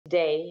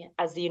Today,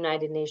 as the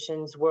United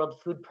Nations World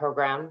Food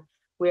Programme,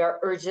 we are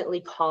urgently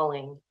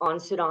calling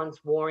on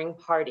Sudan's warring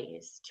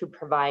parties to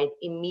provide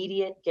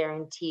immediate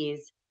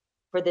guarantees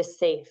for the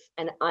safe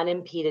and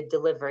unimpeded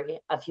delivery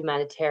of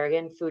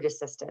humanitarian food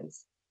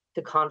assistance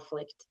to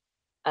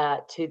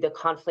the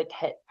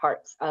conflict-hit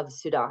parts of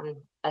Sudan,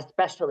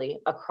 especially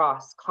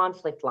across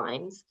conflict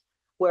lines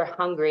where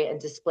hungry and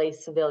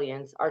displaced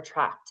civilians are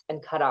trapped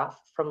and cut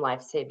off from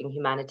life-saving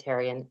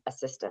humanitarian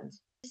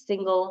assistance. Every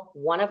single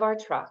one of our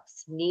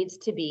trucks needs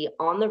to be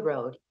on the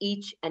road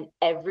each and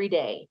every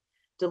day,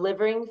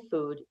 delivering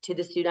food to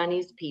the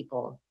Sudanese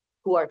people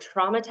who are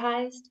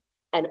traumatized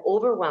and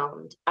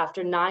overwhelmed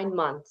after 9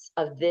 months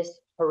of this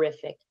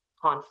horrific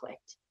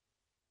conflict.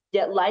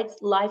 Yet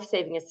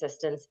life-saving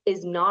assistance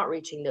is not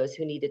reaching those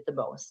who need it the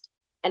most,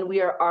 and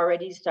we are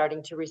already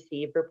starting to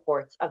receive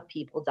reports of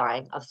people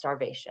dying of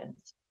starvation.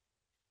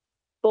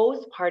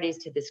 Both parties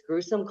to this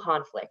gruesome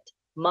conflict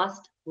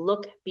must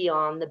look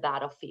beyond the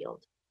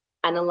battlefield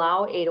and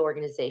allow aid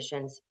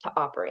organizations to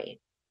operate.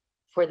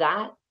 For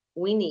that,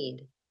 we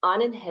need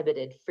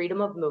uninhibited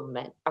freedom of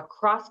movement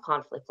across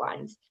conflict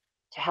lines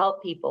to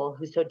help people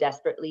who so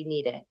desperately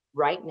need it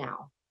right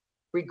now,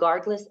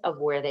 regardless of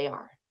where they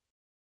are.